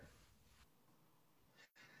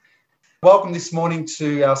Welcome this morning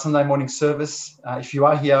to our Sunday morning service. If you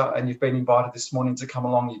are here and you've been invited this morning to come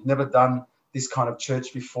along, you've never done this kind of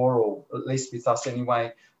church before, or at least with us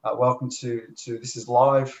anyway, welcome to this is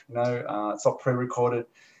live, it's not pre-recorded,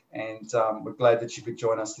 and we're glad that you could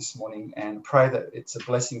join us this morning, and pray that it's a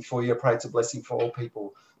blessing for you. I pray it's a blessing for all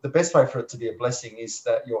people. The best way for it to be a blessing is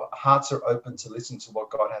that your hearts are open to listen to what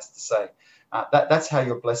God has to say. That's how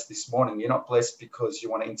you're blessed this morning. You're not blessed because you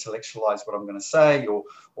want to intellectualize what I'm going to say, or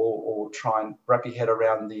try and wrap your head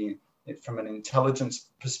around it from an intelligence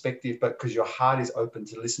perspective, but because your heart is open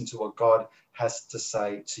to listen to what God has to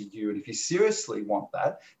say to you. And if you seriously want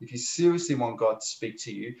that, if you seriously want God to speak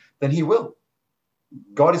to you, then he will.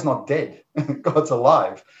 God is not dead. God's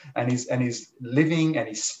alive, and he's living, and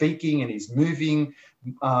he's speaking, and he's moving,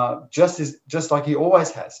 just like he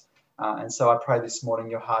always has. And so I pray this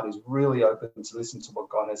morning your heart is really open to listen to what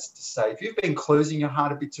God has to say. If you've been closing your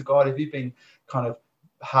heart a bit to God, if you've been kind of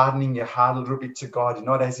hardening your heart a little bit to God, you're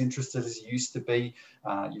not as interested as you used to be,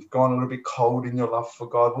 you've gone a little bit cold in your love for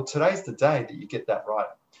God, well, today's the day that you get that right.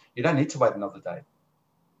 You don't need to wait another day.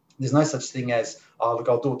 There's no such thing as, oh, look,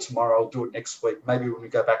 I'll do it tomorrow, I'll do it next week, maybe when we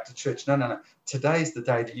go back to church. No. Today's the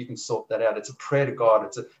day that you can sort that out. It's a prayer to God.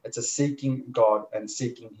 It's a seeking God and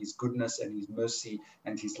seeking his goodness and his mercy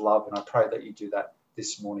and his love. And I pray that you do that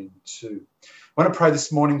this morning too. I want to pray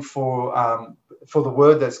this morning for the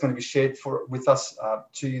word that's going to be shared with us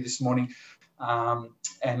to you this morning.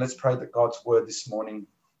 And let's pray that God's word this morning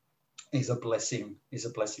is a blessing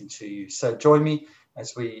to you. So join me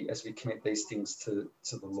as we commit these things to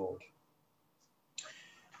the Lord.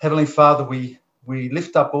 Heavenly Father, we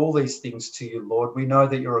lift up all these things to you, Lord. We know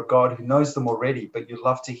that you're a God who knows them already, but you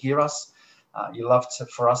love to hear us. You love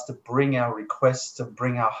for us to bring our requests, to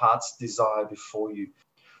bring our heart's desire before you.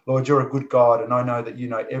 Lord, you're a good God, and I know that you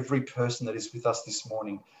know every person that is with us this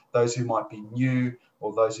morning, those who might be new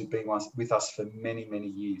or those who've been with us for many, many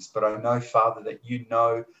years. But I know, Father, that you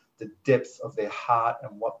know the depth of their heart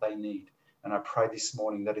and what they need. And I pray this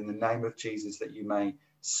morning that in the name of Jesus that you may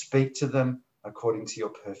speak to them according to your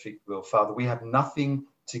perfect will. Father, we have nothing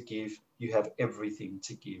to give. You have everything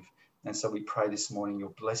to give. And so we pray this morning your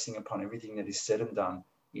blessing upon everything that is said and done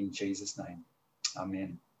in Jesus' name.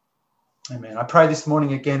 Amen. Amen. I pray this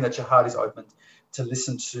morning again that your heart is open to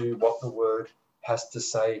listen to what the word has to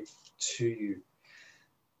say to you.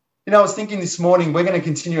 I was thinking this morning, we're going to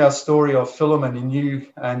continue our story of Philemon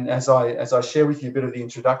and as I share with you a bit of the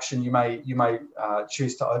introduction, you may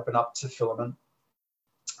choose to open up to Philemon,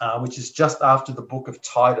 which is just after the book of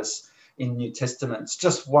Titus in New Testament. It's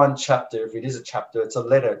just one chapter. If it is a chapter, it's a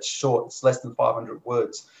letter. It's short. It's less than 500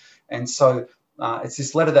 words. And so it's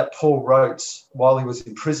this letter that Paul wrote while he was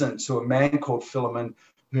in prison to a man called Philemon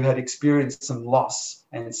who had experienced some loss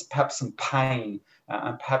and perhaps some pain,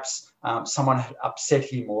 and perhaps someone had upset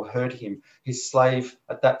him or hurt him. His slave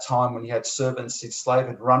at that time, when he had servants, his slave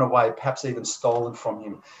had run away, perhaps even stolen from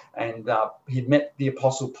him. And he'd met the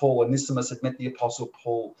Apostle Paul. Onesimus had met the Apostle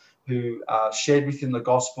Paul, who shared with him the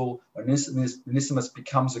gospel. Onesimus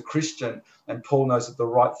becomes a Christian, and Paul knows that the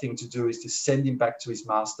right thing to do is to send him back to his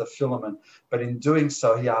master, Philemon. But in doing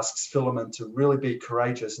so, he asks Philemon to really be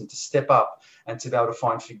courageous and to step up and to be able to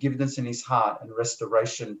find forgiveness in his heart and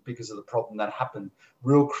restoration because of the problem that happened.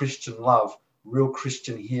 Real Christian love, real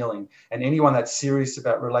Christian healing. And anyone that's serious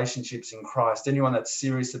about relationships in Christ, anyone that's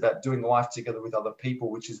serious about doing life together with other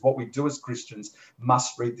people, which is what we do as Christians,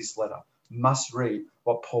 must read this letter, must read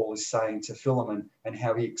what Paul is saying to Philemon and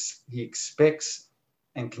how he expects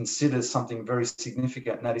and considers something very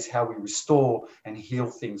significant, and that is how we restore and heal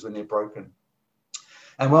things when they're broken.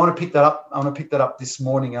 And I want to pick that up. I want to pick that up this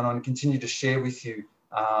morning, and I want to continue to share with you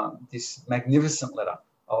this magnificent letter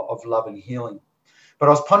of love and healing. But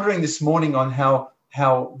I was pondering this morning on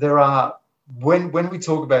how there are, when we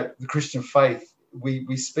talk about the Christian faith,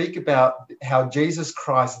 we speak about how Jesus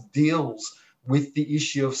Christ deals with the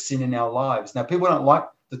issue of sin in our lives. Now, people don't like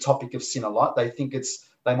the topic of sin a lot. They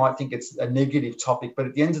might think it's a negative topic, but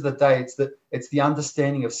at the end of the day, it's the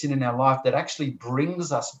understanding of sin in our life that actually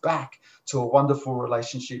brings us back to a wonderful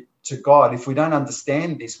relationship to God. If we don't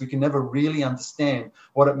understand this, we can never really understand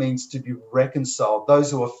what it means to be reconciled.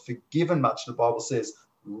 Those who are forgiven much, the Bible says,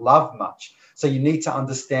 love much. So you need to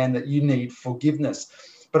understand that you need forgiveness.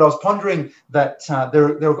 But I was pondering that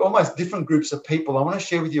there are almost different groups of people. I want to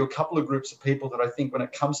share with you a couple of groups of people that I think when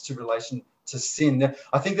it comes to relation to sin,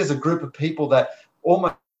 I think there's a group of people that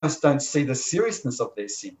almost don't see the seriousness of their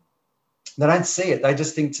sin. They don't see it. They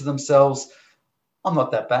just think to themselves, I'm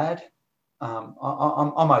not that bad.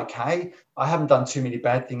 I'm okay. I haven't done too many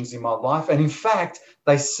bad things in my life. And in fact,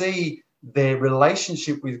 they see their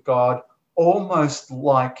relationship with God almost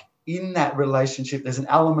like in that relationship, there's an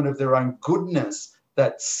element of their own goodness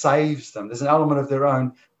that saves them. There's an element of their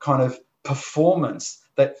own kind of performance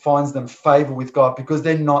that finds them favor with God because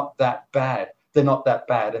they're not that bad. They're not that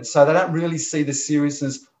bad. And so they don't really see the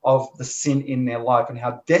seriousness of the sin in their life and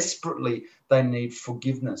how desperately they need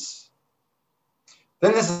forgiveness.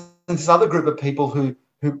 Then there's this other group of people who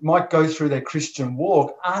might go through their Christian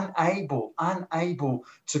walk unable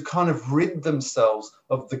to kind of rid themselves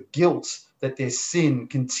of the guilt that their sin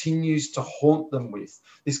continues to haunt them with.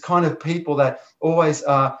 This kind of people that always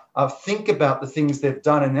think about the things they've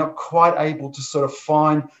done and not quite able to sort of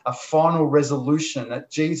find a final resolution that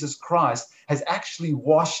Jesus Christ has actually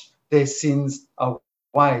washed their sins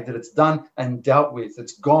away, that it's done and dealt with,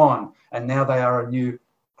 it's gone, and now they are a new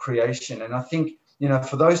creation. And I think, you know,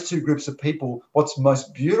 for those two groups of people, what's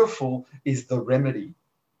most beautiful is the remedy.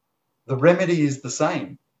 The remedy is the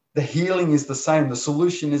same. The healing is the same. The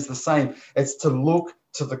solution is the same. It's to look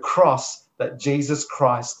to the cross that Jesus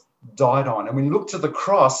Christ died on. And when you look to the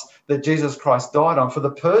cross that Jesus Christ died on, for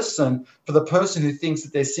the person who thinks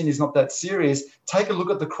that their sin is not that serious, take a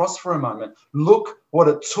look at the cross for a moment. Look what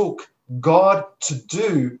it took God to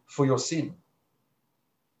do for your sin.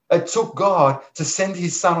 It took God to send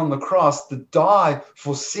his son on the cross to die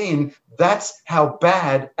for sin. That's how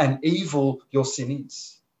bad and evil your sin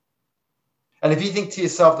is. And if you think to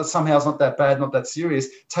yourself that somehow it's not that bad, not that serious,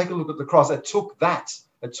 take a look at the cross. It took that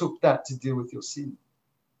to deal with your sin.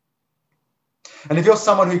 And if you're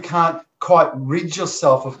someone who can't quite rid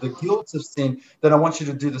yourself of the guilt of sin, then I want you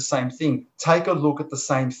to do the same thing. Take a look at the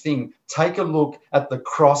same thing. Take a look at the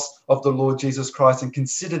cross of the Lord Jesus Christ and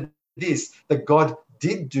consider this, that God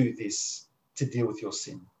did do this to deal with your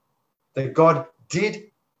sin. That God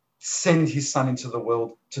did send his son into the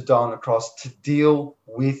world to die on the cross to deal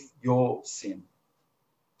with your sin.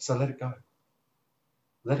 So let it go.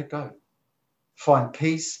 Let it go. Find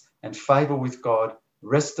peace and favor with God,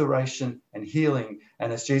 restoration and healing.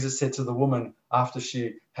 And as Jesus said to the woman after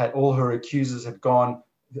she had all her accusers had gone,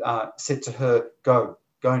 said to her, go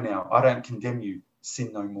now. I don't condemn you.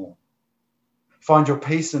 Sin no more. Find your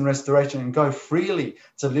peace and restoration and go freely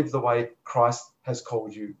to live the way Christ has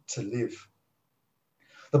called you to live.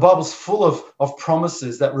 The Bible's full of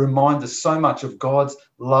promises that remind us so much of God's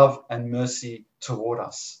love and mercy toward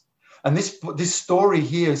us. And this story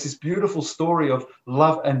here is this beautiful story of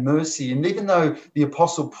love and mercy. And even though the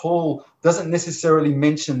Apostle Paul doesn't necessarily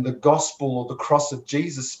mention the gospel or the cross of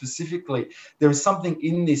Jesus specifically, there is something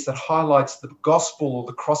in this that highlights the gospel or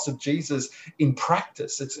the cross of Jesus in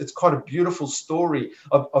practice. It's quite a beautiful story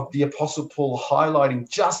of the Apostle Paul highlighting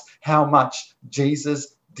just how much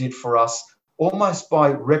Jesus did for us, almost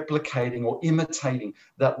by replicating or imitating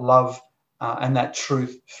that love and that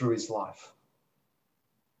truth through his life.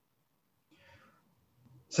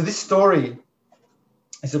 So this story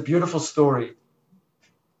is a beautiful story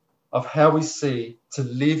of how we see to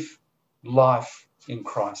live life in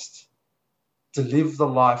Christ, to live the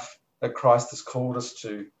life that Christ has called us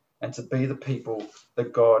to, and to be the people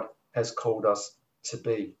that God has called us to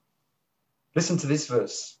be. Listen to this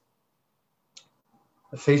verse.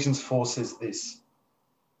 Ephesians 4 says this,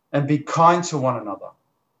 and be kind to one another,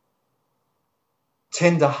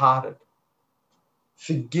 tender-hearted,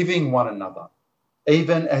 forgiving one another,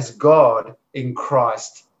 even as God in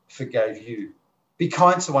Christ forgave you. Be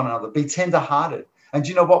kind to one another. Be tender-hearted. And do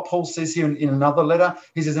you know what Paul says here in another letter?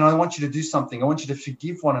 He says, and I want you to do something. I want you to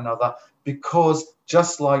forgive one another because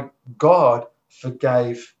just like God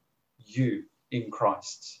forgave you in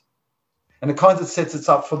Christ. And it kind of sets us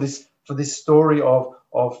up for this story of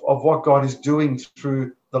what God is doing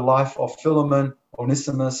through the life of Philemon,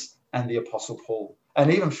 Onesimus, and the Apostle Paul.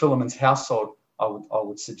 And even Philemon's household, I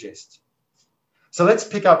would suggest. So let's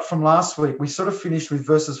pick up from last week. We sort of finished with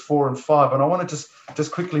verses 4 and 5, and I want to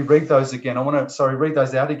just quickly read those again. Read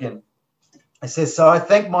those out again. It says, so I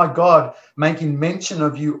thank my God, making mention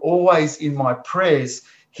of you always in my prayers,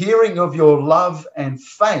 hearing of your love and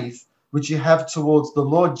faith, which you have towards the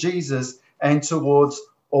Lord Jesus and towards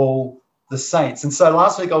all the saints. And so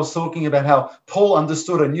last week I was talking about how Paul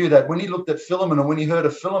understood and knew that when he looked at Philemon and when he heard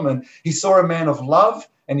of Philemon, he saw a man of love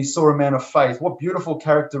and he saw a man of faith. What beautiful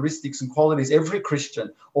characteristics and qualities every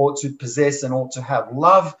Christian ought to possess and ought to have.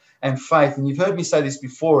 Love and faith. And you've heard me say this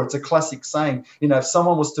before. It's a classic saying. You know, if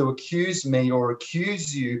someone was to accuse me or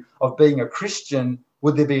accuse you of being a Christian,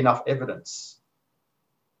 would there be enough evidence?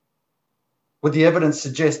 Would the evidence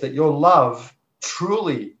suggest that your love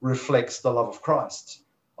truly reflects the love of Christ?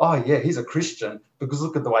 Oh, yeah, he's a Christian because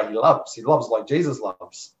look at the way he loves. He loves like Jesus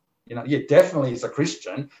loves. You know, yeah, definitely he's a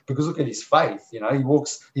Christian because look at his faith. You know, he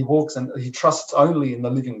walks and he trusts only in the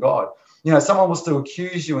living God. You know, if someone was to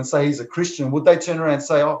accuse you and say he's a Christian, would they turn around and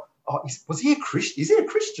say, oh, was he a Christian? Is he a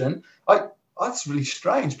Christian? That's really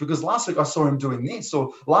strange, because last week I saw him doing this,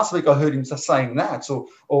 or last week I heard him saying that,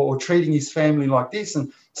 or treating his family like this.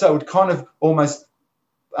 And so it would kind of almost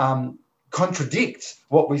contradict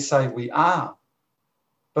what we say we are.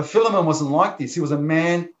 But Philemon wasn't like this. He was a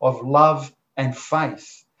man of love and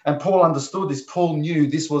faith. And Paul understood this. Paul knew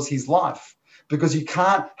this was his life, because you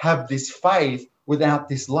can't have this faith without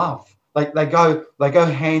this love. They go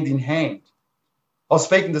hand in hand. I was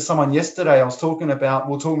speaking to someone yesterday. We were talking about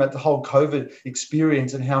the whole COVID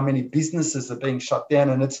experience and how many businesses are being shut down,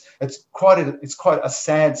 and it's quite a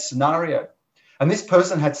sad scenario. And this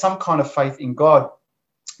person had some kind of faith in God,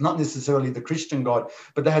 not necessarily the Christian God,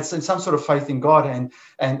 but they had some sort of faith in God,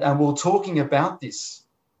 and we were talking about this.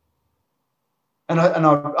 And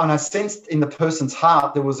I sensed in the person's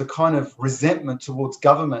heart there was a kind of resentment towards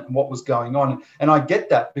government and what was going on. And I get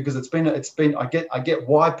that, because I get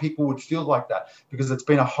why people would feel like that, because it's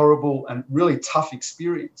been a horrible and really tough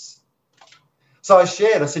experience. So I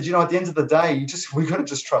said, at the end of the day, we've got to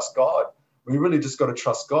just trust God. We really just got to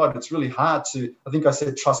trust God. It's really hard to, I think I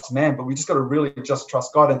said trust man, but we just got to really just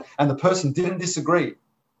trust God. And the person didn't disagree.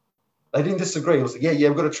 They didn't disagree. It was like, yeah,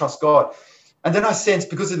 we've got to trust God. And then I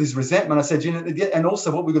sensed, because of this resentment, I said, and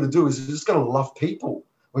also what we've got to do is we've just got to love people.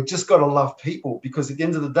 We've just got to love people, because at the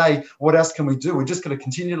end of the day, what else can we do? We're just going to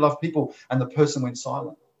continue to love people. And the person went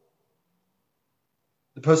silent.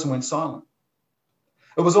 The person went silent.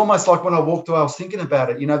 It was almost like when I walked away, I was thinking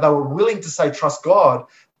about it. They were willing to say trust God,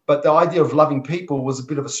 but the idea of loving people was a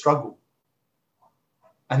bit of a struggle.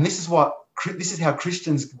 And this is how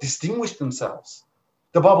Christians distinguish themselves.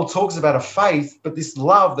 The Bible talks about a faith, but this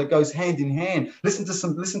love that goes hand in hand. Listen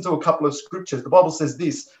to a couple of scriptures. The Bible says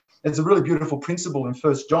this. It's a really beautiful principle in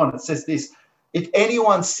 1 John. It says this: if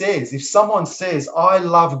someone says, I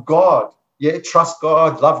love God, trust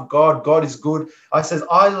God, love God, God is good. I says,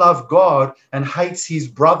 I love God, and hates his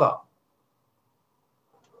brother,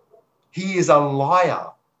 he is a liar.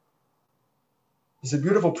 There's a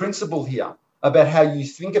beautiful principle here about how you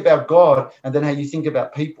think about God and then how you think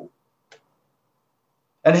about people.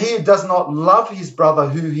 And he who does not love his brother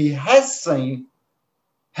who he has seen,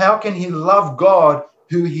 how can he love God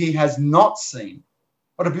who he has not seen?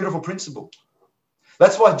 What a beautiful principle.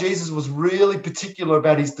 That's why Jesus was really particular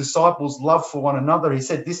about his disciples' love for one another. He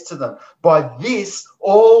said this to them: by this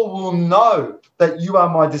all will know that you are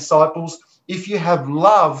my disciples, if you have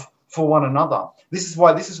love for one another. This is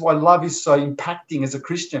why love is so impacting as a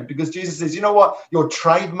Christian, because Jesus says, you know what your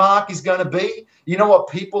trademark is going to be? You know what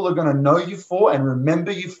people are going to know you for and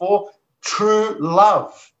remember you for? True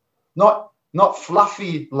love. Not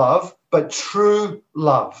fluffy love, but true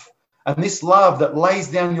love. And this love that lays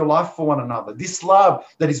down your life for one another, this love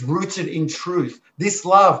that is rooted in truth, this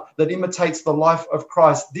love that imitates the life of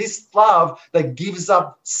Christ, this love that gives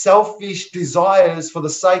up selfish desires for the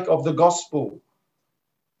sake of the gospel.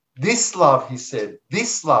 This love, he said,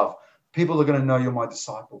 this love, people are going to know you're my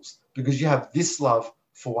disciples, because you have this love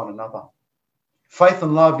for one another. Faith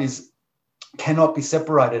and love cannot be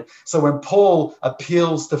separated. So when Paul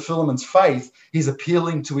appeals to Philemon's faith, he's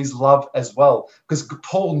appealing to his love as well, because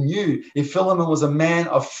Paul knew if Philemon was a man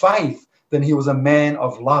of faith, then he was a man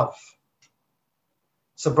of love.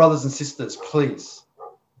 So brothers and sisters, please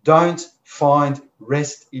don't find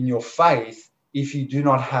rest in your faith if you do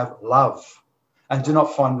not have love. And do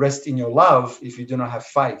not find rest in your love if you do not have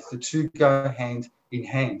faith. The two go hand in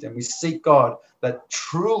hand. And we seek God that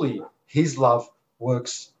truly his love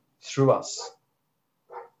works through us.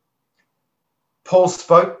 Paul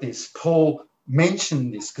spoke this. Paul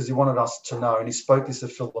mentioned this because he wanted us to know. And he spoke this to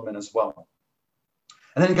Philemon as well.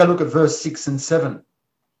 And then you go look at verse 6 and 7.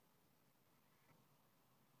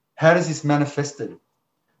 How does this manifested?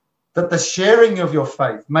 That the sharing of your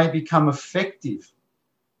faith may become effective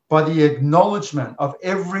by the acknowledgement of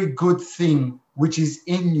every good thing which is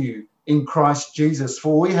in you in Christ Jesus.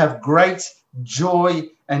 For we have great joy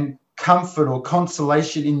and comfort or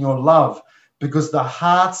consolation in your love, because the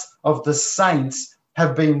hearts of the saints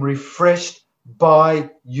have been refreshed by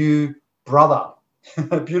you, brother.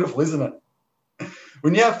 Beautiful, isn't it?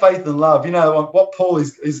 When you have faith and love, what Paul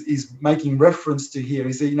is making reference to here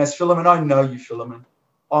is that, Philemon, I know you, Philemon.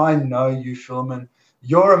 I know you, Philemon.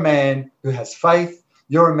 You're a man who has faith.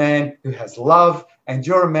 You're a man who has love, and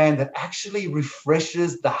you're a man that actually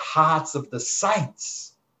refreshes the hearts of the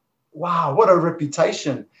saints. Wow, what a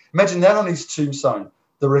reputation. Imagine that on his tombstone,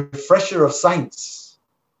 the refresher of saints.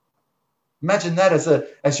 Imagine that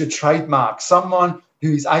as your trademark, someone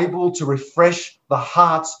who is able to refresh the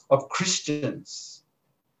hearts of Christians.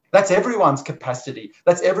 That's everyone's capacity.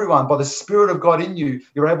 That's everyone. By the Spirit of God in you,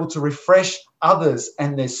 you're able to refresh others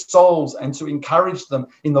and their souls and to encourage them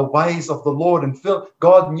in the ways of the Lord. And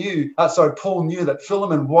Paul knew that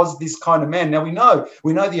Philemon was this kind of man. Now we know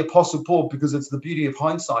the Apostle Paul because it's the beauty of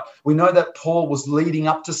hindsight. We know that Paul was leading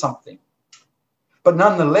up to something. But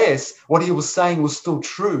nonetheless, what he was saying was still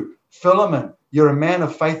true. Philemon, you're a man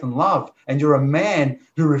of faith and love, and you're a man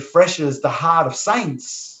who refreshes the heart of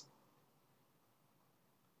saints.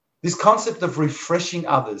 This concept of refreshing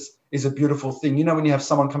others is a beautiful thing. You know, when you have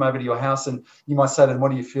someone come over to your house and you might say to them,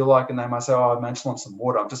 what do you feel like? And they might say, oh, man, I just want some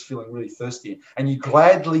water. I'm just feeling really thirsty. And you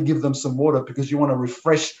gladly give them some water because you want to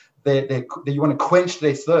refresh you want to quench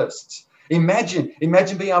their thirst. Imagine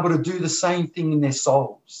being able to do the same thing in their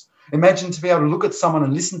souls. Imagine to be able to look at someone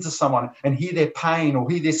and listen to someone and hear their pain or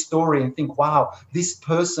hear their story and think, wow, this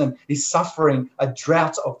person is suffering a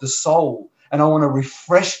drought of the soul and I want to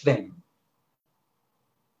refresh them.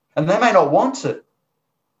 And they may not want it.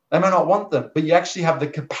 They may not want them, but you actually have the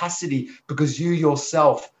capacity because you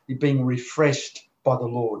yourself are being refreshed by the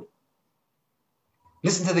Lord.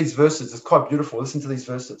 Listen to these verses. It's quite beautiful. Listen to these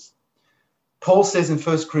verses. Paul says in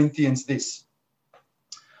 1 Corinthians this,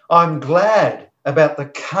 I'm glad about the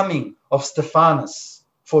coming of Stephanas,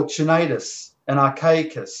 Fortunatus, and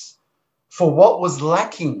Achaicus. For what was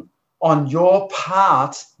lacking on your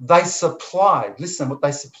part, they supplied. Listen what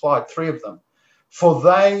they supplied, 3 of them. For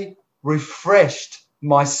they refreshed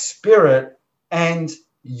my spirit and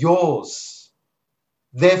yours.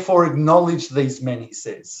 Therefore acknowledge these men, he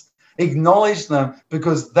says. Acknowledge them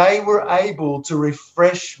because they were able to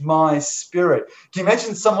refresh my spirit. Can you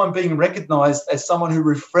imagine someone being recognized as someone who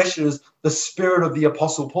refreshes the spirit of the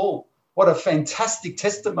Apostle Paul? What a fantastic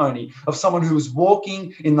testimony of someone who is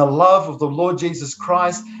walking in the love of the Lord Jesus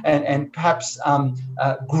Christ and perhaps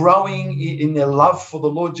growing in their love for the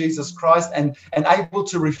Lord Jesus Christ and able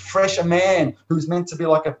to refresh a man who's meant to be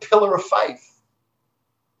like a pillar of faith.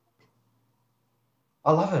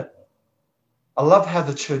 I love it. I love how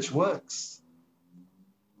the church works.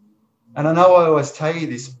 And I know I always tell you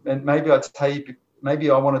this, and maybe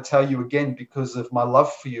I want to tell you again because of my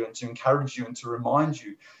love for you and to encourage you and to remind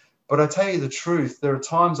you. But I tell you the truth, there are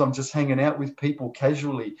times I'm just hanging out with people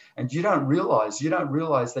casually and you don't realize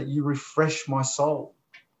that you refresh my soul.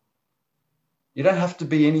 You don't have to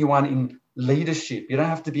be anyone in leadership. You don't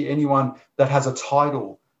have to be anyone that has a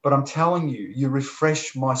title. But I'm telling you, you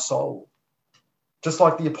refresh my soul. Just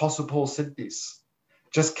like the Apostle Paul said this.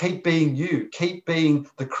 Just keep being you. Keep being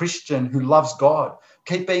the Christian who loves God.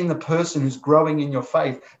 Keep being the person who's growing in your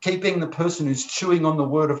faith. Keep being the person who's chewing on the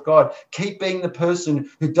word of God. Keep being the person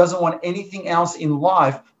who doesn't want anything else in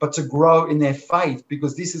life but to grow in their faith,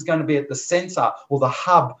 because this is going to be at the center or the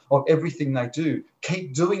hub of everything they do.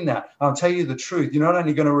 Keep doing that. I'll tell you the truth. You're not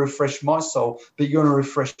only going to refresh my soul, but you're going to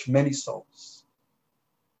refresh many souls.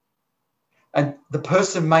 And the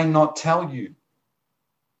person may not tell you,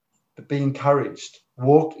 but be encouraged.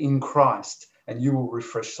 Walk in Christ and you will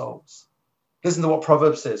refresh souls. Listen to what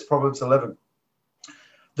Proverbs says, Proverbs 11.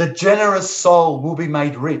 The generous soul will be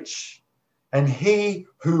made rich, and he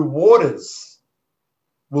who waters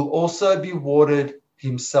will also be watered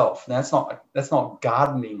himself. Now, that's not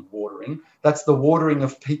gardening watering. That's the watering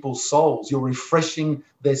of people's souls. You're refreshing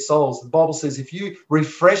their souls. The Bible says if you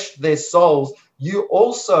refresh their souls, you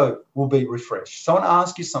also will be refreshed. Someone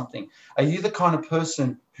ask you something. Are you the kind of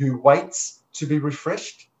person who waits to be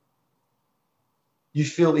refreshed? You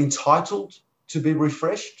feel entitled to be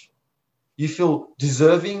refreshed? You feel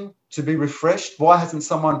deserving to be refreshed? Why hasn't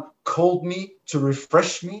someone called me to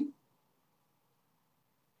refresh me?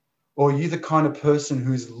 Or are you the kind of person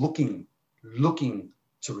who's looking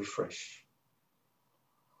to refresh?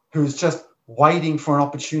 Who's just waiting for an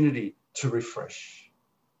opportunity to refresh?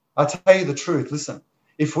 I tell you the truth, listen,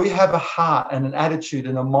 if we have a heart and an attitude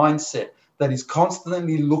and a mindset that is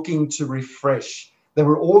constantly looking to refresh, then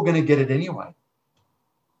we're all going to get it anyway.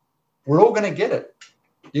 We're all going to get it.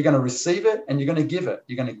 You're going to receive it and you're going to give it.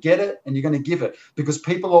 You're going to get it and you're going to give it, because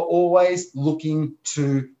people are always looking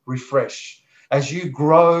to refresh. As you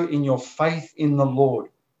grow in your faith in the Lord,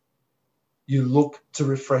 you look to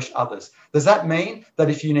refresh others. Does that mean that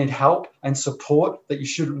if you need help and support that you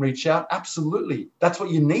shouldn't reach out? Absolutely. That's what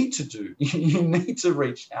you need to do. You need to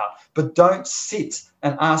reach out. But don't sit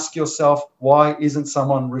and ask yourself, why isn't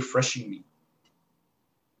someone refreshing me?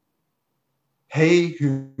 He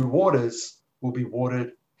who waters will be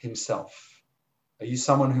watered himself. Are you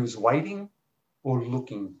someone who's waiting or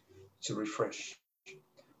looking to refresh?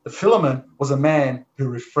 The Philemon was a man who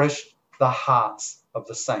refreshed the hearts of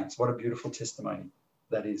the saints. What a beautiful testimony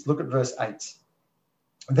that is. Look at verse 8.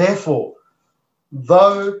 Therefore,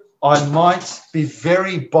 though I might be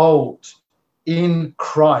very bold in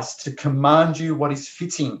Christ to command you what is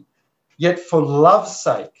fitting, Yet for love's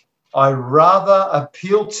sake, I rather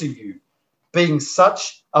appeal to you, being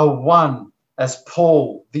such a one as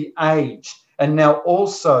Paul, the aged, and now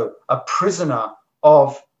also a prisoner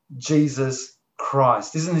of Jesus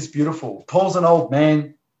Christ. Isn't this beautiful? Paul's an old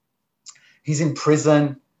man. He's in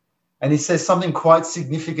prison, and he says something quite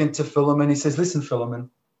significant to Philemon. He says, listen,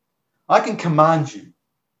 Philemon, I can command you.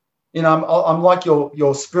 You know, I'm like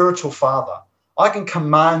your spiritual father. I can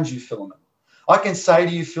command you, Philemon. I can say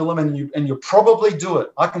to you, Philemon, and you'll probably do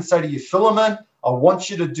it. I can say to you, Philemon, I want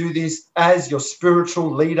you to do this as your spiritual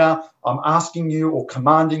leader. I'm asking you or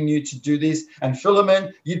commanding you to do this. And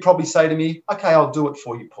Philemon, you'd probably say to me, okay, I'll do it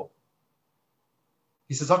for you, Paul.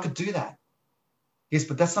 He says, I could do that. Yes,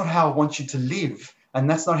 but that's not how I want you to live. And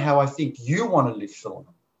that's not how I think you want to live,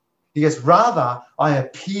 Philemon. He goes, rather, I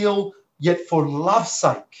appeal, yet for love's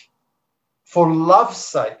sake,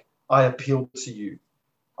 I appeal to you.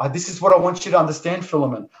 This is what I want you to understand,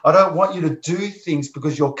 Philemon. I don't want you to do things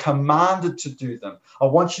because you're commanded to do them. I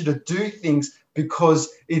want you to do things because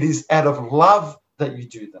it is out of love that you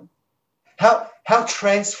do them. How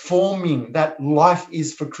transforming that life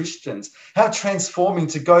is for Christians. How transforming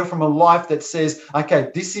to go from a life that says, okay,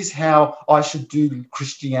 this is how I should do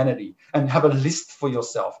Christianity, and have a list for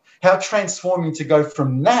yourself. How transforming to go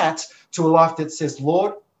from that to a life that says,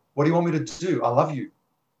 Lord, what do you want me to do? I love you.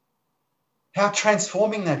 How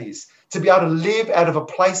transforming that is, to be able to live out of a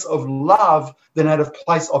place of love than out of a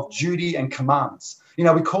place of duty and commands. You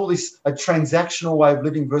know, we call this a transactional way of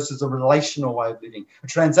living versus a relational way of living. A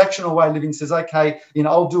transactional way of living says, okay, you know,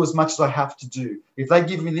 I'll do as much as I have to do. If they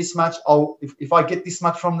give me this much, if I get this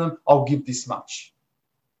much from them, I'll give this much.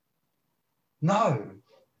 No,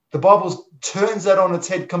 the Bible turns that on its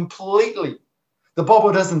head completely. The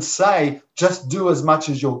Bible doesn't say just do as much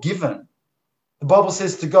as you're given. The Bible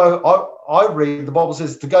says to go, I read, the Bible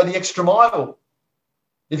says to go the extra mile.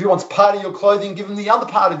 If he wants part of your clothing, give him the other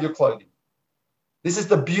part of your clothing. This is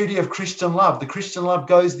the beauty of Christian love. The Christian love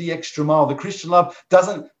goes the extra mile. The Christian love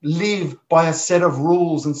doesn't live by a set of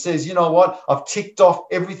rules and says, you know what, I've ticked off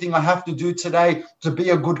everything I have to do today to be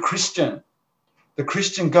a good Christian. The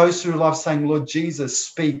Christian goes through life saying, Lord Jesus,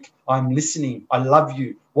 speak. I'm listening. I love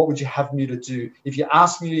you. What would you have me to do? If you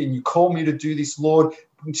ask me and you call me to do this, Lord,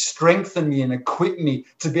 strengthen me and equip me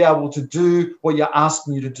to be able to do what you asked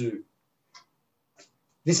me to do.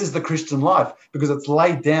 This is the Christian life because it's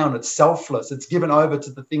laid down, it's selfless, it's given over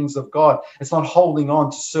to the things of God. It's not holding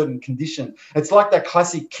on to certain condition. It's like that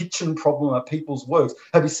classic kitchen problem at people's works.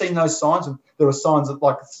 Have you seen those signs? There are signs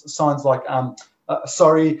like,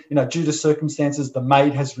 sorry, you know, due to circumstances, the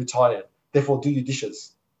maid has retired. Therefore, do your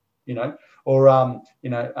dishes, you know. Or,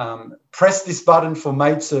 press this button for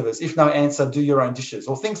maid service. If no answer, do your own dishes.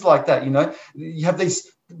 Or things like that, you know. You have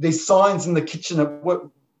these signs in the kitchen at work.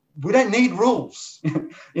 We don't need rules,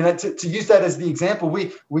 you know, to use that as the example.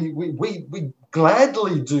 We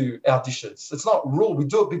gladly do our dishes. It's not rule. We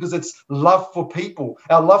do it because it's love for people.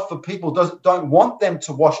 Our love for people don't want them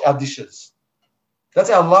to wash our dishes. That's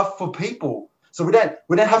our love for people. So we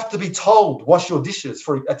don't have to be told, wash your dishes.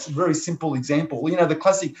 That's a very simple example. You know, the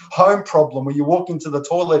classic home problem where you walk into the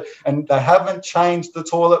toilet and they haven't changed the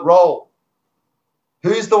toilet roll.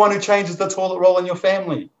 Who's the one who changes the toilet roll in your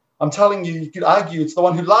family? I'm telling you, you could argue it's the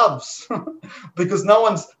one who loves because no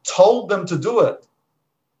one's told them to do it.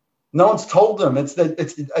 No one's told them. It's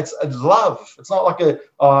a love. It's not like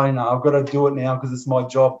I've got to do it now because it's my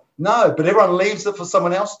job. No, but everyone leaves it for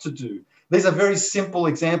someone else to do. These are very simple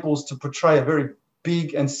examples to portray a very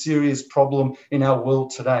big and serious problem in our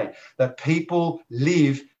world today, that people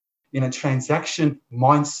live in a transaction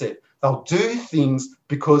mindset. They'll do things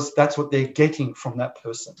because that's what they're getting from that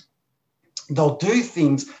person. They'll do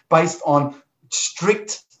things based on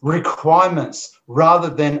strict requirements rather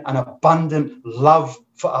than an abundant love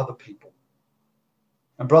for other people.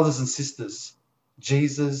 And brothers and sisters,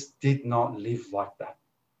 Jesus did not live like that.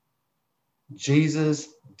 Jesus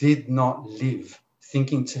did not live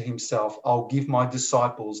thinking to himself, I'll give my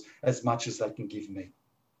disciples as much as they can give me.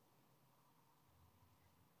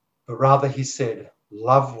 But rather he said,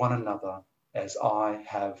 love one another as I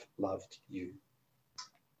have loved you.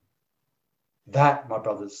 That, my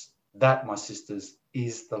brothers, that, my sisters,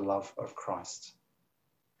 is the love of Christ.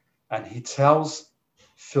 And he tells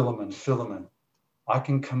Philemon, I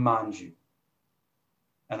can command you,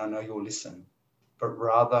 and I know you'll listen, but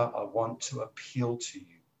rather I want to appeal to you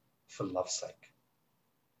for love's sake.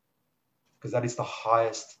 Because that is the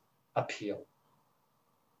highest appeal.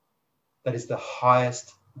 That is the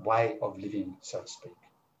highest way of living, so to speak.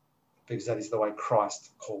 Because that is the way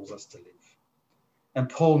Christ calls us to live. And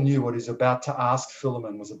Paul knew what he was about to ask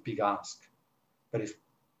Philemon was a big ask. But if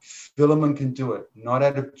Philemon can do it, not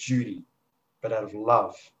out of duty, but out of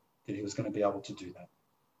love that he was going to be able to do that.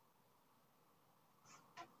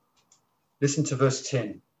 Listen to verse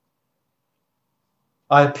 10.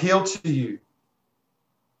 I appeal to you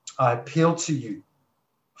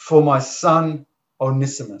for my son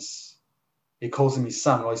Onesimus. He calls him his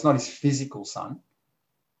son. Well, he's not his physical son.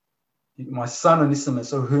 My son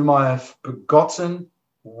Onesimus, of whom I have begotten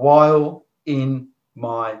while in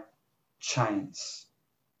my chains.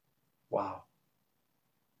 Wow.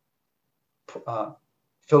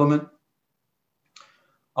 Philemon,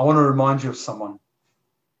 I want to remind you of someone.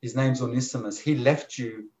 His name's Onesimus. He left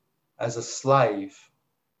you as a slave.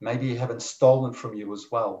 Maybe he haven't stolen from you as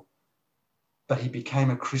well. But he became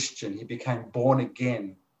a Christian. He became born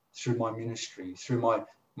again through my ministry, through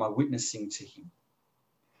my witnessing to him.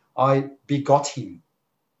 I begot him,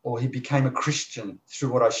 or he became a Christian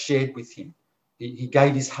through what I shared with him. He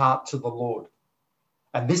gave his heart to the Lord.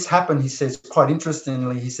 And this happened, he says, quite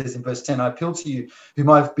interestingly, he says in verse 10, I appeal to you, whom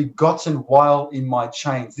I have begotten while in my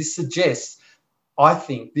chains. I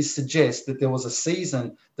think this suggests that there was a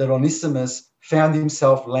season that Onesimus found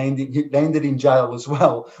himself landed in jail as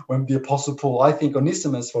well when the Apostle Paul, I think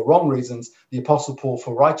Onesimus for wrong reasons, the Apostle Paul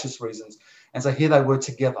for righteous reasons. And so here they were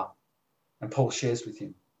together, and Paul shares with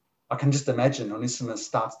him. I can just imagine Onesimus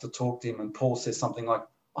starts to talk to him, and Paul says something like,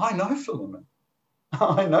 I know Philemon.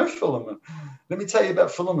 I know Philemon. Let me tell you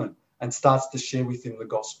about Philemon, and starts to share with him the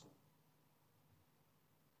gospel.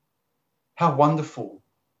 How wonderful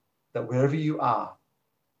that wherever you are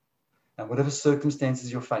and whatever circumstances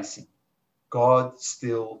you're facing, God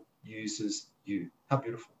still uses you. How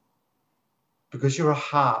beautiful. Because you're a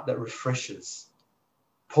heart that refreshes.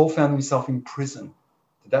 Paul found himself in prison.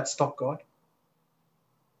 Did that stop God?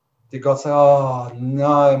 Did God say, oh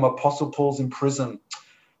no, my Apostle Paul's in prison.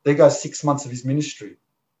 There goes 6 months of his ministry.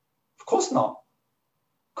 Of course not.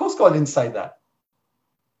 Of course God didn't say that.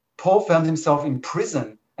 Paul found himself in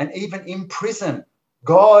prison, and even in prison,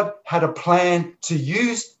 God had a plan to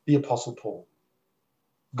use the Apostle Paul.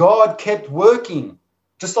 God kept working,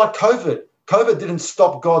 just like COVID. COVID didn't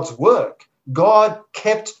stop God's work. God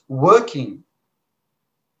kept working.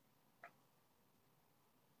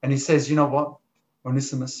 And he says, you know what,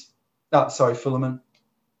 Philemon,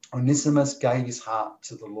 Onesimus gave his heart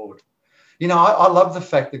to the Lord. You know, I love the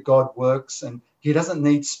fact that God works and he doesn't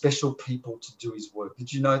need special people to do his work.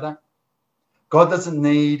 Did you know that? God doesn't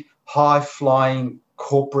need high-flying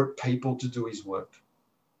corporate people to do his work.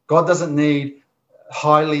 God doesn't need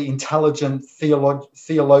highly intelligent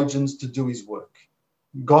theologians to do his work.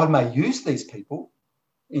 God may use these people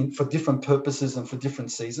for different purposes and for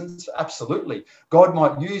different seasons. Absolutely. God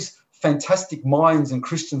might use fantastic minds and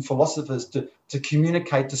Christian philosophers to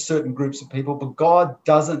communicate to certain groups of people, but God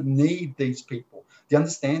doesn't need these people. Do you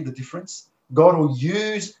understand the difference? God will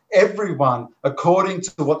use everyone according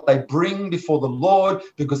to what they bring before the Lord,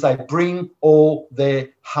 because they bring all their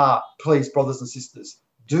heart. Please, brothers and sisters,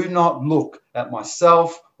 do not look at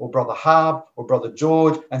myself or Brother Harb or Brother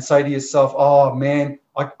George and say to yourself, oh man,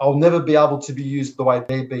 I'll never be able to be used the way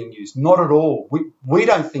they're being used. Not at all. We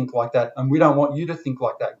don't think like that, and we don't want you to think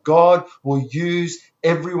like that. God will use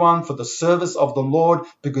everyone for the service of the Lord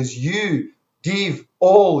because you give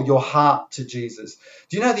all your heart to Jesus.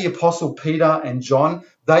 Do you know the Apostle Peter and John,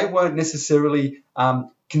 they weren't necessarily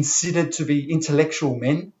considered to be intellectual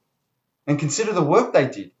men, and consider the work they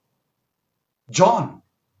did. John,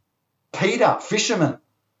 Peter, fishermen,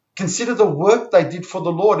 consider the work they did for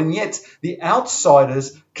the Lord, and yet the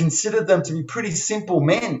outsiders considered them to be pretty simple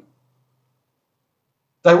men.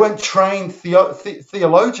 They weren't trained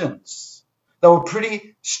theologians. They were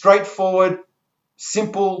pretty straightforward,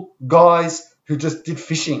 simple guys who just did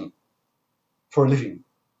fishing for a living.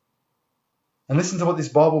 And listen to what this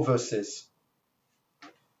Bible verse says.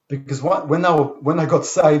 Because when they got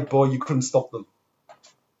saved, boy, you couldn't stop them.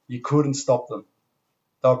 You couldn't stop them.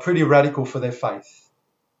 They were pretty radical for their faith.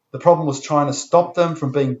 The problem was trying to stop them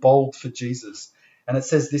from being bold for Jesus. And it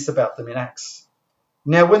says this about them in Acts.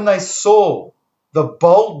 Now, when they saw the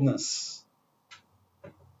boldness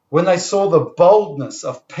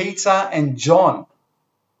of Peter and John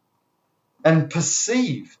and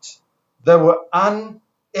perceived they were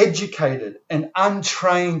uneducated and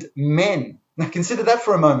untrained men. Now, consider that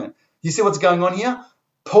for a moment. You see what's going on here?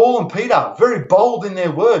 Paul and Peter, very bold in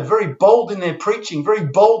their word, very bold in their preaching, very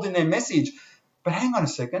bold in their message. But hang on a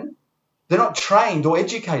second. They're not trained or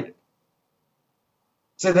educated.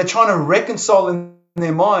 So they're trying to reconcile in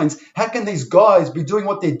their minds, how can these guys be doing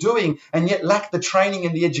what they're doing and yet lack the training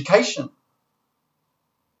and the education?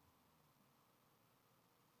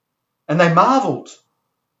 And they marveled.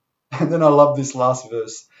 And then I love this last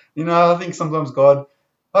verse. You know, I think sometimes God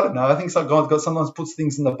I don't know. I think God sometimes puts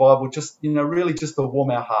things in the Bible just, really just to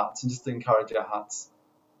warm our hearts and just to encourage our hearts.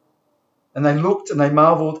 And they looked and they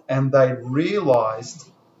marveled and they realized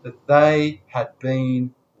that they had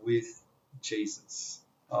been with Jesus.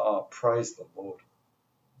 Oh, praise the Lord.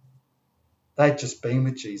 They'd just been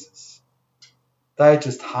with Jesus. They had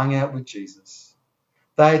just hung out with Jesus.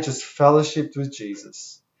 They had just fellowshiped with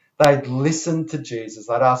Jesus. They'd listened to Jesus.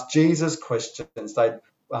 They'd asked Jesus questions. They'd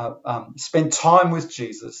spent time with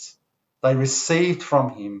Jesus. They received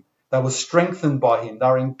from him. They were strengthened by him. They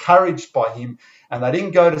were encouraged by him. And they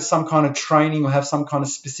didn't go to some kind of training or have some kind of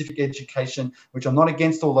specific education, which I'm not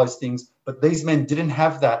against all those things. But these men didn't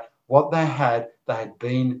have that. What they had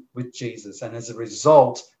been with Jesus. And as a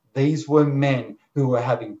result, these were men who were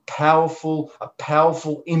having a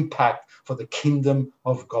powerful impact for the kingdom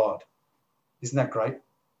of God. Isn't that great?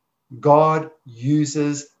 God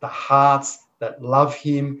uses the hearts that love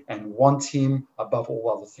him and want him above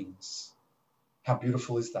all other things. How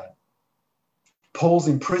beautiful is that? Paul's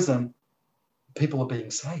in prison. People are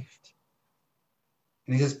being saved.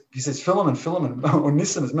 And he says, Philemon,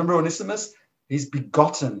 Onesimus. Remember Onesimus? He's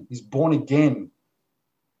begotten. He's born again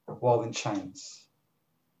while in chains.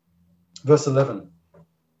 Verse 11.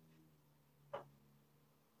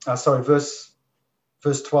 Verse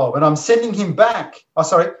 12. And I'm sending him back.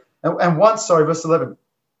 Verse 11.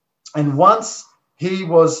 And once he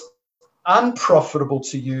was unprofitable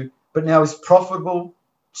to you, but now is profitable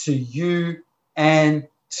to you and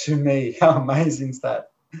to me. How amazing is that?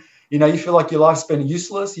 You feel like your life's been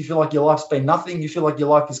useless. You feel like your life's been nothing. You feel like your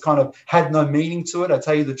life has kind of had no meaning to it. I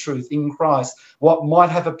tell you the truth, in Christ, what might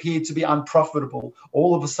have appeared to be unprofitable,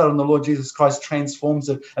 all of a sudden the Lord Jesus Christ transforms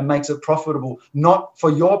it and makes it profitable, not for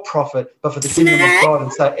your profit, but for the kingdom of God.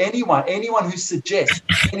 And so anyone who suggests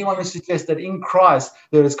that in Christ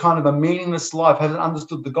there is kind of a meaningless life hasn't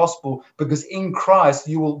understood the gospel, because in Christ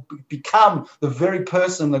you will become the very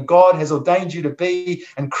person that God has ordained you to be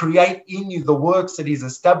and create in you the works that he's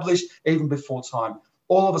established even before time.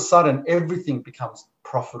 All of a sudden, everything becomes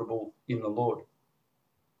profitable in the Lord.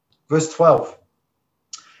 Verse 12,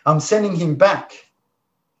 I'm sending him back.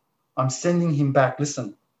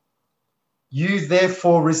 Listen. You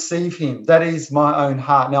therefore receive him. That is my own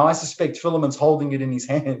heart. Now, I suspect Philemon's holding it in his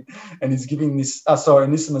hand and he's giving this,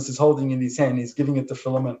 Onesimus is holding it in his hand. He's giving it to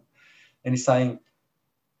Philemon. And he's saying,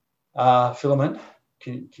 Philemon,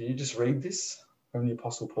 can you just read this from the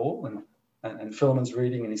Apostle Paul? And Philemon's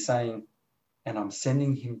reading and he's saying, and I'm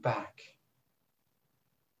sending him back.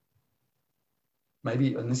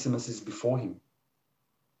 Maybe Onesimus is before him.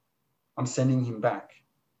 I'm sending him back.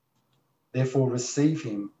 Therefore, receive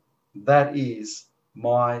him. That is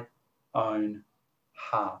my own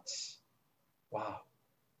heart. Wow.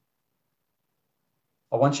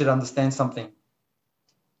 I want you to understand something,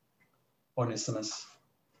 Onesimus,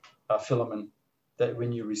 Philemon, that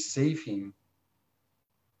when you receive him,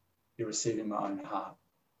 you're receiving my own heart.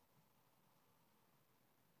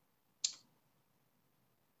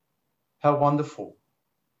 How wonderful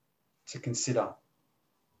to consider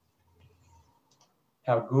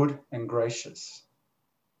how good and gracious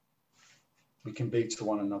we can be to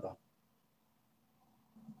one another.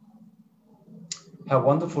 How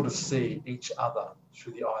wonderful to see each other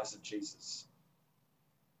through the eyes of Jesus.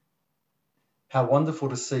 How wonderful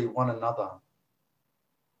to see one another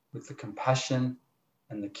with the compassion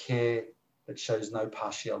and the care that shows no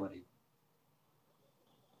partiality.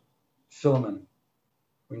 Philemon,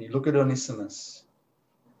 when you look at Onesimus,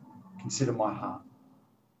 consider my heart.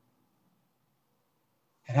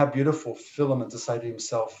 And how beautiful Philemon to say to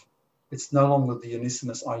himself, it's no longer the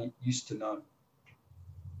Onesimus I used to know.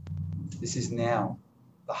 This is now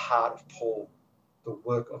the heart of Paul, the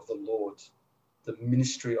work of the Lord, the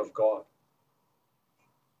ministry of God.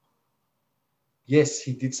 Yes,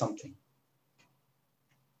 he did something,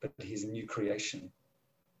 but he's a new creation.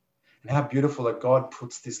 And how beautiful that God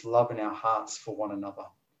puts this love in our hearts for one another.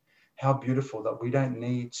 How beautiful that we don't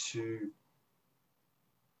need to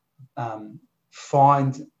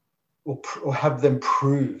find or have them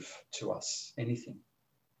prove to us anything,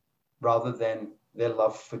 rather than their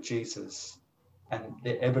love for Jesus and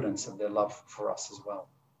their evidence of their love for us as well.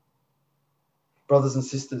 Brothers and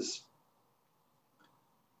sisters,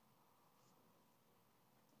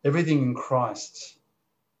 everything in Christ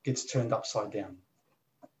gets turned upside down.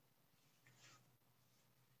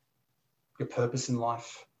 Your purpose in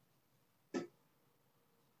life,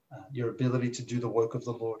 your ability to do the work of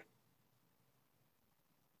the Lord,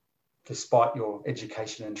 despite your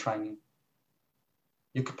education and training,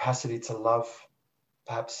 your capacity to love,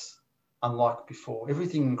 perhaps unlike before.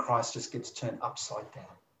 Everything in Christ just gets turned upside down.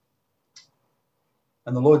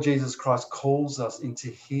 And the Lord Jesus Christ calls us into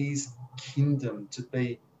his kingdom to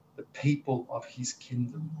be the people of his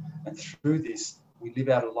kingdom. And through this, we live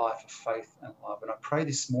out a life of faith and love. And I pray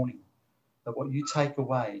this morning that what you take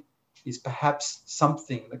away is perhaps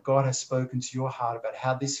something that God has spoken to your heart about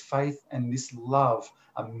how this faith and this love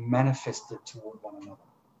are manifested toward one another.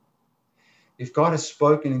 If God has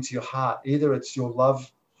spoken into your heart, either it's your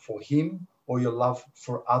love for him or your love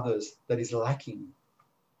for others that is lacking,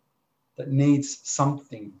 that needs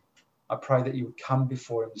something, I pray that you would come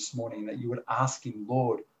before him this morning, that you would ask him,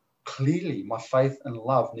 Lord, clearly my faith and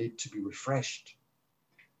love need to be refreshed.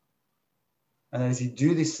 And as you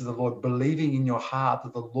do this to the Lord, believing in your heart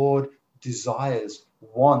that the Lord desires,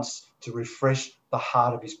 wants to refresh the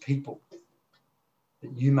heart of his people,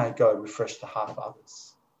 that you may go refresh the heart of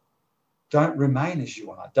others. Don't remain as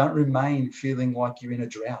you are. Don't remain feeling like you're in a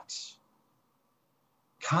drought.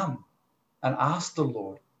 Come and ask the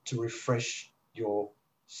Lord to refresh your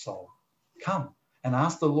soul. Come and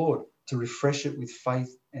ask the Lord to refresh it with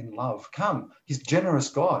faith and love. Come. He's generous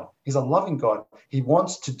God. He's a loving God. He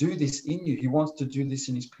wants to do this in you. He wants to do this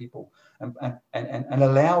in his people. And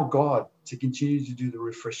allow God to continue to do the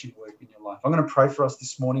refreshing work in your life. I'm going to pray for us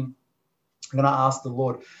this morning. I'm going to ask the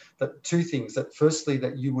Lord that two things. That firstly,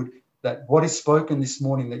 that what is spoken this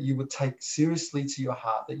morning, that you would take seriously to your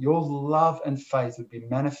heart, that your love and faith would be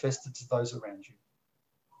manifested to those around you.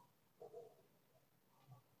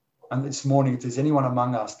 And this morning, if there's anyone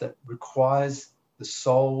among us that requires their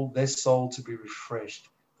soul to be refreshed,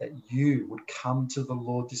 that you would come to the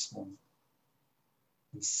Lord this morning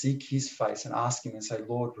and seek his face and ask him and say,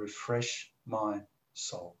 Lord, refresh my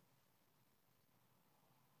soul.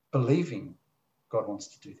 Believing God wants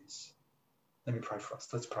to do this. Let me pray for us.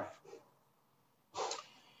 Let's pray.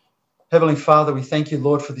 Heavenly Father, we thank you,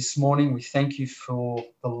 Lord, for this morning. We thank you for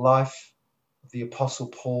the life of the Apostle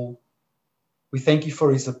Paul. We thank you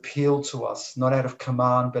for his appeal to us, not out of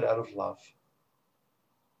command, but out of love.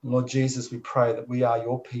 Lord Jesus, we pray that we are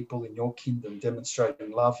your people in your kingdom,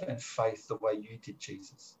 demonstrating love and faith the way you did,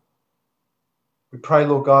 Jesus. We pray,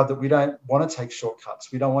 Lord God, that we don't want to take shortcuts.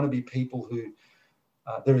 We don't want to be people who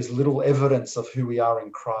there is little evidence of who we are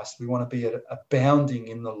in Christ. We want to be abounding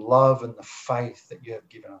in the love and the faith that you have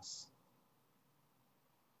given us.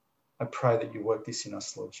 I pray that you work this in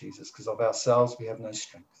us, Lord Jesus, because of ourselves we have no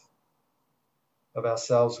strength. Of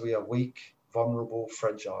ourselves we are weak, vulnerable,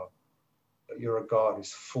 fragile. But you're a God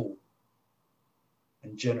who's full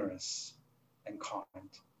and generous and kind.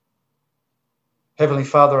 Heavenly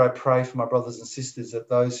Father, I pray for my brothers and sisters, that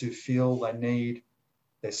those who feel they need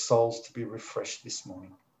their souls to be refreshed this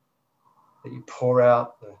morning, that you pour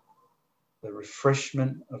out the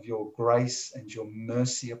refreshment of your grace and your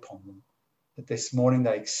mercy upon them, that this morning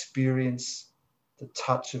they experience the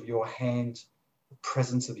touch of your hand, the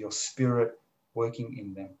presence of your Spirit working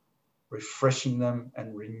in them, refreshing them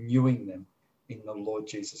and renewing them in the Lord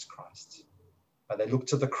Jesus Christ. May they look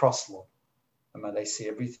to the cross, Lord, and may they see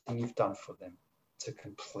everything you've done for them to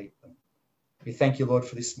complete them. We thank you, Lord,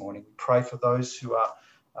 for this morning. We pray for those who are,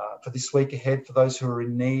 for this week ahead, for those who are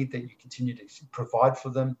in need, that you continue to provide for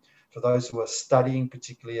them. For those who are studying,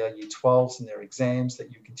 particularly Year 12s and their exams, that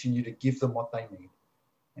you continue to give them what they need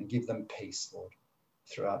and give them peace, Lord,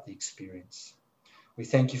 throughout the experience. We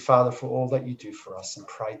thank you, Father, for all that you do for us, and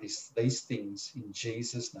pray these things in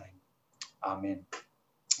Jesus' name. Amen.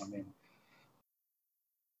 Amen.